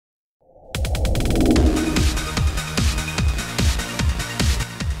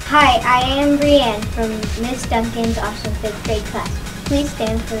Hi, I am Brienne from Miss Duncan's awesome 5th grade class. Please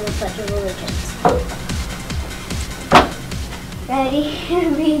stand for the Pledge of Allegiance. Ready?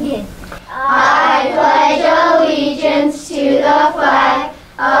 Begin. I pledge allegiance to the flag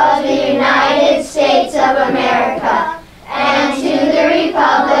of the United States of America and to the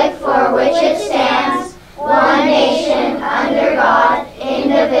republic for which it stands, one nation, under God,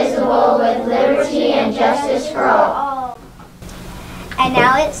 indivisible, with liberty and justice for all. And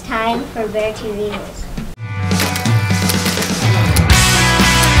now it's time for Bear TV News.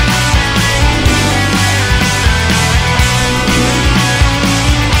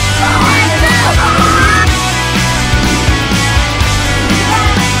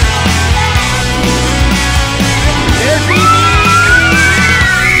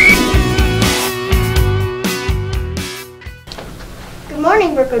 Good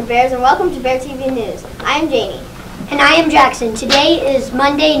morning, Brookwood Bears, and welcome to Bear TV News. I am Janie. And I am Jackson. Today is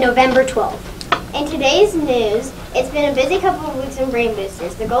Monday, November 12th. In today's news, it's been a busy couple of weeks in Brain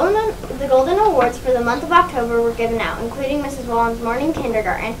Boosters. The Golden Awards for the month of October were given out, including Mrs. Wallen's morning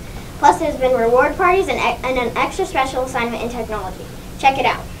kindergarten. Plus, there's been reward parties and an extra special assignment in technology. Check it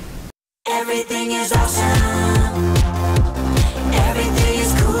out. Everything is awesome. Everything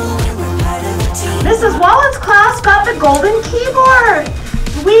is cool when we're part of a team. Mrs. Wallen's class got the golden keyboard.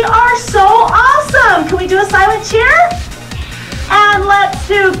 We are so awesome! Can we do a silent cheer? And let's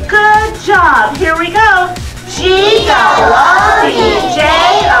do good job. Here we go. G-O-O-D-J-O-B,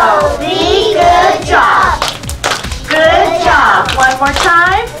 good job. Good job. One more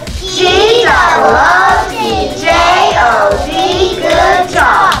time. G-O-O-D-J-O-B, good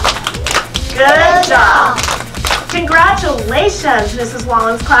job. Good job. Congratulations, Mrs.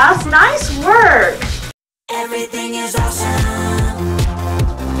 Wallen's class. Nice work. Everything is awesome.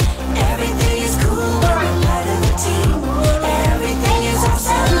 Everything is cool when we're part of a team. Everything is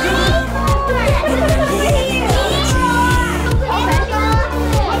awesome. When we're living our dream.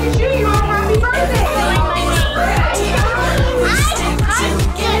 Everything is stick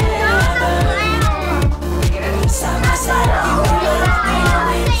together. Side by side, you will love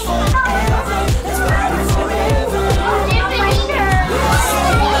me forever. Let's ride forever.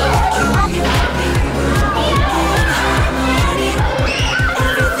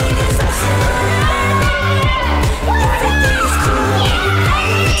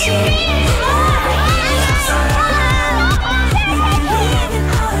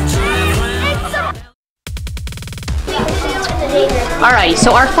 Alrighty,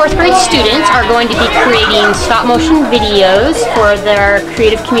 so our 4th grade students are going to be creating stop motion videos for their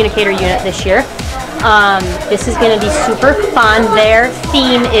creative communicator unit this year. This is going to be super fun. Their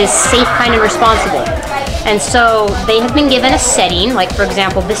theme is safe, kind, and responsible. And so they have been given a setting, like for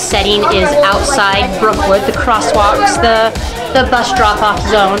example, this setting is outside Brookwood, the crosswalks, the bus drop-off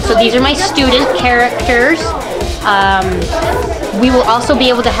zone. So these are my student characters. We will also be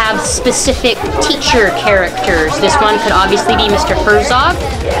able to have specific teacher characters. This one could obviously be Mr. Herzog.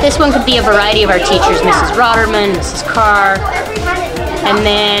 This one could be a variety of our teachers, Mrs. Rotterman, Mrs. Carr. And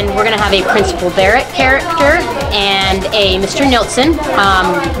then we're going to have a Principal Barrett character and a Mr. Nilsson,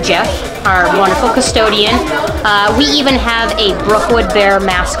 Jeff, our wonderful custodian. We even have a Brookwood Bear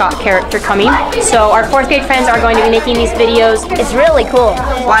mascot character coming. So our 4th grade friends are going to be making these videos. It's really cool.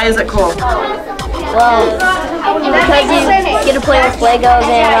 Why is it cool? Well, because you get to play with Legos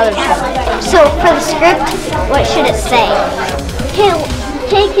and other stuff. So, for the script, what should it say?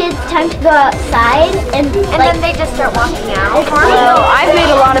 Hey kids, time to go outside, and then they just start walking out. Well, I've made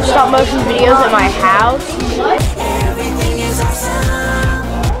a lot of stop motion videos at my house. Everything is awesome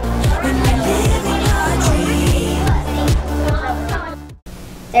when we're living our dream.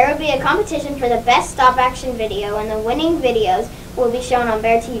 There will be a competition for the best stop action video, and the winning videos will be shown on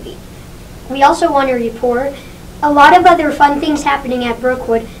Bear TV. We also want to report a lot of other fun things happening at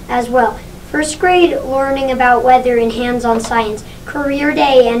Brookwood as well. 1st grade learning about weather and hands-on science, career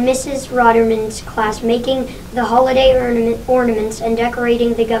day, and Mrs. Rotterman's class making the holiday ornaments and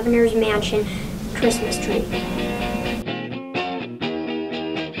decorating the governor's mansion Christmas tree.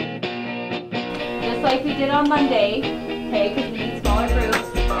 Just like we did on Monday, okay, because we need smaller groups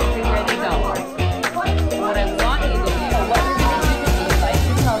everywhere they go. What I want you to do, what you're going to do is I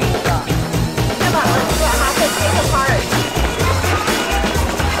should tell you about. Come on, let's go. Have to take apart.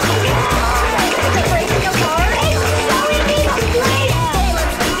 Breaking apart? It's so easy to play.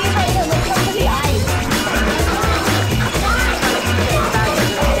 Let's do it. Let's come to the ice.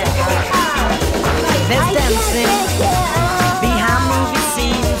 There's dancing behind movie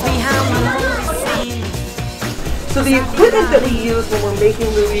scenes, behind movie scenes. So the equipment that we use when we're making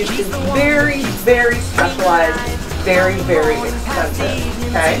movies is very, very specialized. very, very expensive,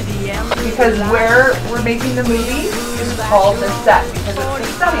 okay? Because where we're making the movie is called the set, because it's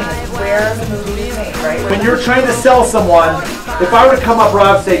the setting, it's where the movie is made, right? When you're trying to sell someone, if I were to come up,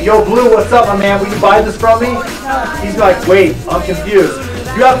 Rob, and say, yo, Blue, what's up, my man? Will you buy this from me? He's like, wait, I'm confused.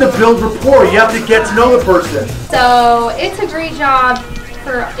 You have to build rapport. You have to get to know the person. So it's a great job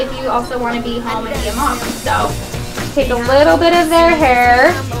for if you also want to be home and be a mom. So take a little bit of their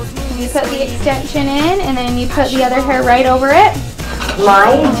hair, you put the extension in, and then you put the other hair right over it.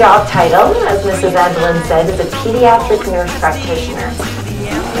 My job title, as Mrs. Evelyn said, is a pediatric nurse practitioner.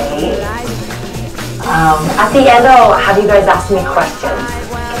 Okay. At the end, I'll have you guys ask me questions.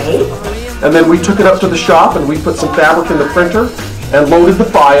 Okay. And then we took it up to the shop and we put some fabric in the printer and loaded the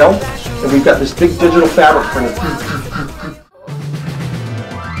file. And we've got this big digital fabric printer.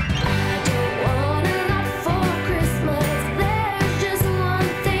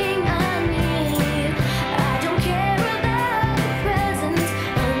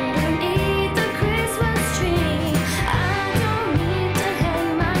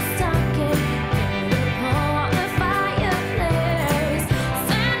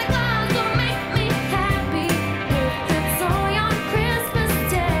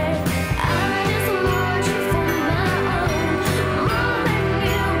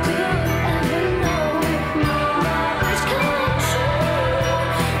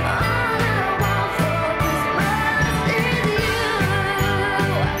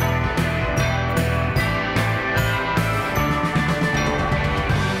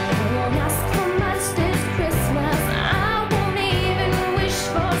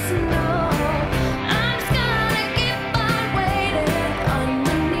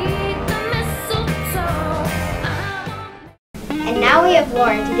 Now we have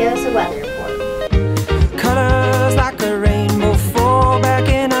Lauren to give us a weather report. Colors like a rainbow fall back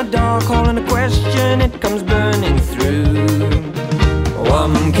in a dark hole, and a question it comes burning through.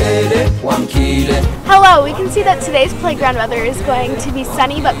 Hello, we can see that today's playground weather is going to be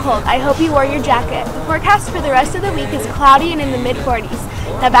sunny but cold. I hope you wore your jacket. The forecast for the rest of the week is cloudy and in the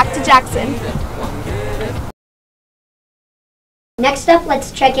mid-40s. Now back to Jackson. Next up,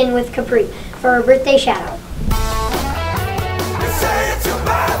 let's check in with Capri for her birthday shout-out.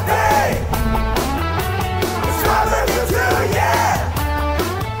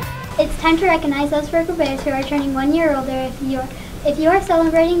 It's time to recognize those Brookwood Bears who are turning 1 year older. If you are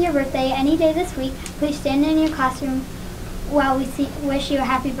celebrating your birthday any day this week, please stand in your classroom while we wish you a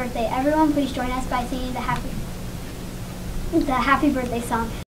happy birthday. Everyone, please join us by singing the happy birthday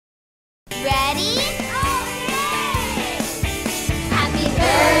song. Ready? Happy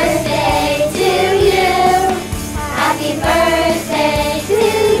birthday to you. Happy birthday to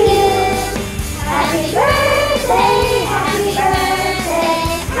you. Happy birthday, happy birthday,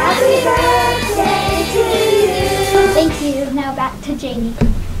 happy birthday to you. Thank you. Now back to Jamie.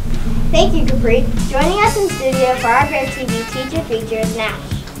 Thank you, Capri. Joining us in studio for our Bear TV teacher feature is Nash.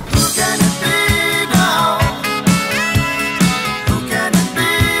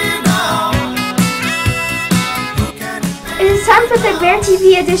 It is time for the Bear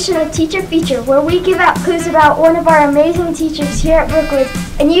TV edition of Teacher Feature, where we give out clues about one of our amazing teachers here at Brookwood,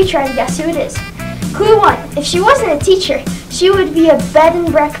 and you try to guess who it is. Clue 1. If she wasn't a teacher, she would be a bed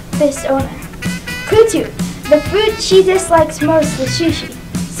and breakfast owner. Clue 2. The food she dislikes most is sushi.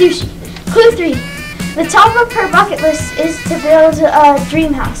 Clue 3. The top of her bucket list is to build a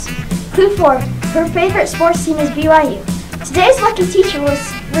dream house. Clue 4. Her favorite sports team is BYU. Today's lucky teacher will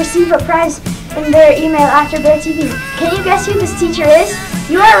receive a prize in their email after Bear TV. Can you guess who this teacher is?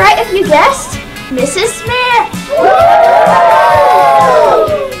 You are right if you guessed Mrs. Smith!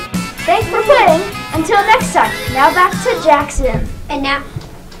 Thanks for playing. Until next time, now back to Jackson. And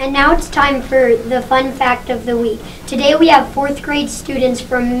now it's time for the fun fact of the week. Today we have 4th grade students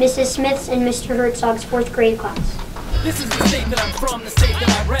from Mrs. Smith's and Mr. Herzog's 4th grade class. This is the state that I'm from, the state that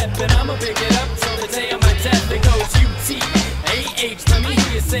I rep, and I'ma pick it up. So today on my test it goes UT-AH. Let me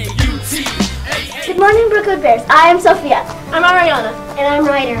hear you say UT-AH. Good morning, Brookwood Bears. I am Sophia. I'm Ariana. And I'm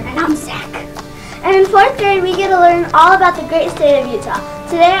Ryder. And I'm Zach. And in 4th grade, we get to learn all about the great state of Utah.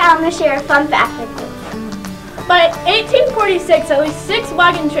 Today, I'm going to share a fun fact with you. By 1846, at least 6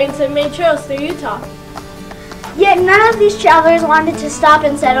 wagon trains had made trails through Utah. Yet none of these travelers wanted to stop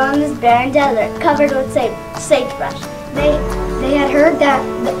and settle in this barren desert covered with sagebrush. They had heard that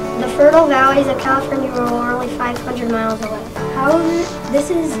the fertile valleys of California were only 500 miles away. However, this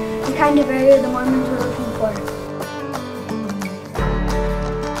is the kind of area the Mormons were looking for.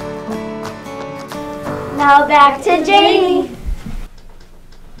 Now back to Jamie.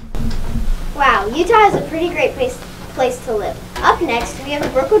 Wow, Utah is a pretty great place to live. Up next, we have a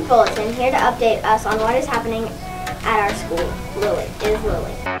Brookwood Bulletin here to update us on what is happening at our school. Lily is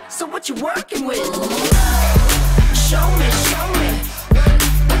Lily. So what you working with? Show me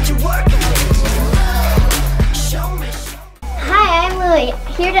what you working with. Show me. Hi, I'm Lily,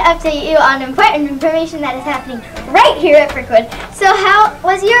 here to update you on important information that is happening right here at Brookwood. So how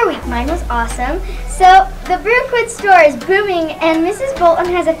was your week? Mine was awesome. So the Brookwood store is booming and Mrs. Bolton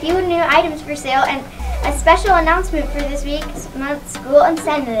has a few new items for sale and a special announcement for this week's month's school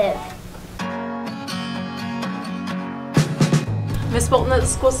incentive. Miss Bolton at the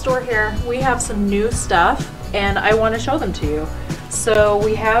school store here. We have some new stuff and I want to show them to you. So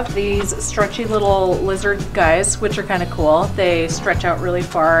we have these stretchy little lizard guys, which are kind of cool. They stretch out really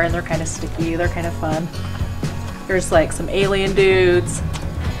far and they're kind of sticky. They're kind of fun. There's like some alien dudes.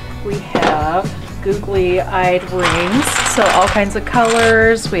 We have googly-eyed rings. So all kinds of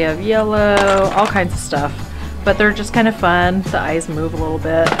colors. We have yellow, all kinds of stuff. But they're just kind of fun. The eyes move a little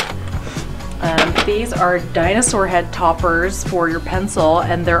bit. These are dinosaur head toppers for your pencil,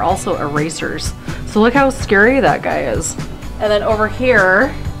 and they're also erasers. So look how scary that guy is. And then over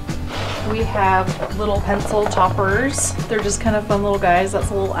here, we have little pencil toppers. They're just kind of fun little guys. That's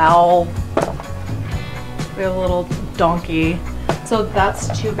a little owl. We have a little donkey. So that's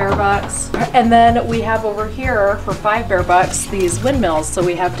 $2 And then we have over here for $5 these windmills. So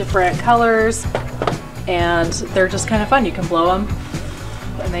we have different colors and they're just kind of fun. You can blow them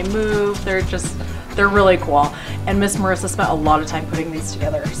and they move. They're really cool. And Miss Marissa spent a lot of time putting these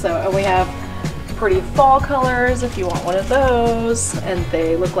together. So and we have pretty fall colors if you want one of those, and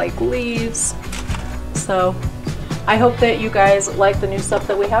they look like leaves. So I hope that you guys like the new stuff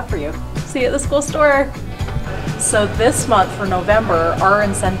that we have for you. See you at the school store. So this month for November, our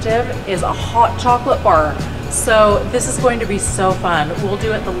incentive is a hot chocolate bar. So this is going to be so fun. We'll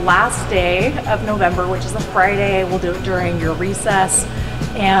do it the last day of November, which is a Friday. We'll do it during your recess.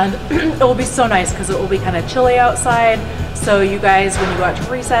 And it will be so nice because it will be kind of chilly outside. So you guys, when you go out to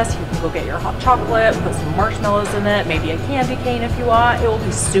recess, you can go get your hot chocolate, put some marshmallows in it, maybe a candy cane if you want. It will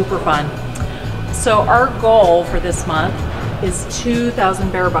be super fun. So our goal for this month is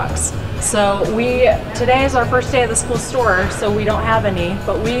 2,000 bear bucks. So today is our first day at the school store, so we don't have any,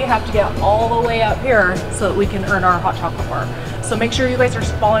 but we have to get all the way up here so that we can earn our hot chocolate bar. So make sure you guys are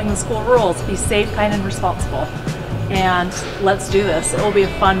following the school rules. Be safe, kind, and responsible. And let's do this. It will be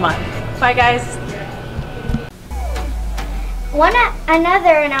a fun month. Bye, guys.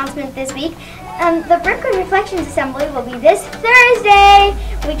 Another announcement this week. The Brookwood Reflections Assembly will be this Thursday.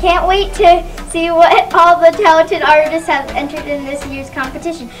 We can't wait to see what all the talented artists have entered in this year's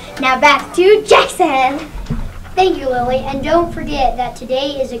competition. Now back to Jackson. Thank you, Lily. And don't forget that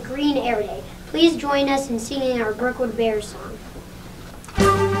today is a Green Air Day. Please join us in singing our Brookwood Bears song.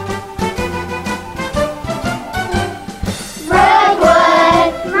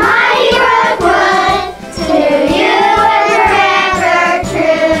 Brookwood, mighty Brookwood, to you is forever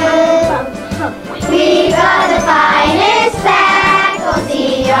true. We've got the finest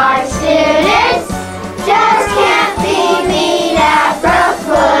faculty, our students just can't be beat at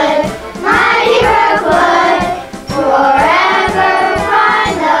Brookwood, mighty Brookwood, forever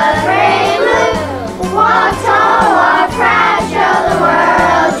find the brave blue. Walk tall, walk proud, show the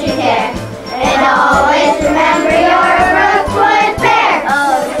world you care, and always remember you're a Brookwood Bear.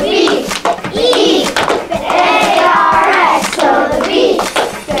 Oh, the B, the E, the A-R-S. So the B,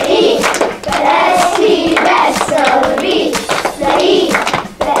 the E, the S-T, best. So the B, the E,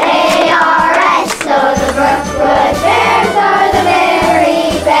 the A-R-S. So the Brookwood Bears are the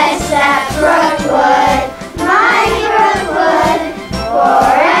very best at Brookwood. Mighty Brookwood,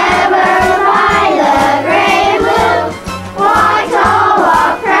 forever find the gray blue. Walk tall,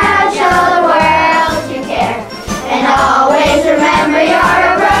 walk proud, show the world you care, and always remember you're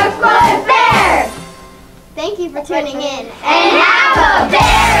a Brookwood Bear. Thank you for tuning in. And have a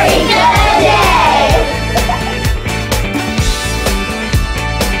very good day.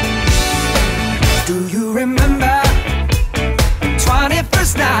 Do you remember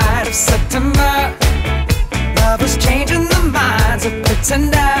 21st night of September? Lovers changing the minds of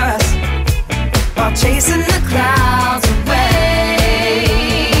pretenders while chasing the clouds away.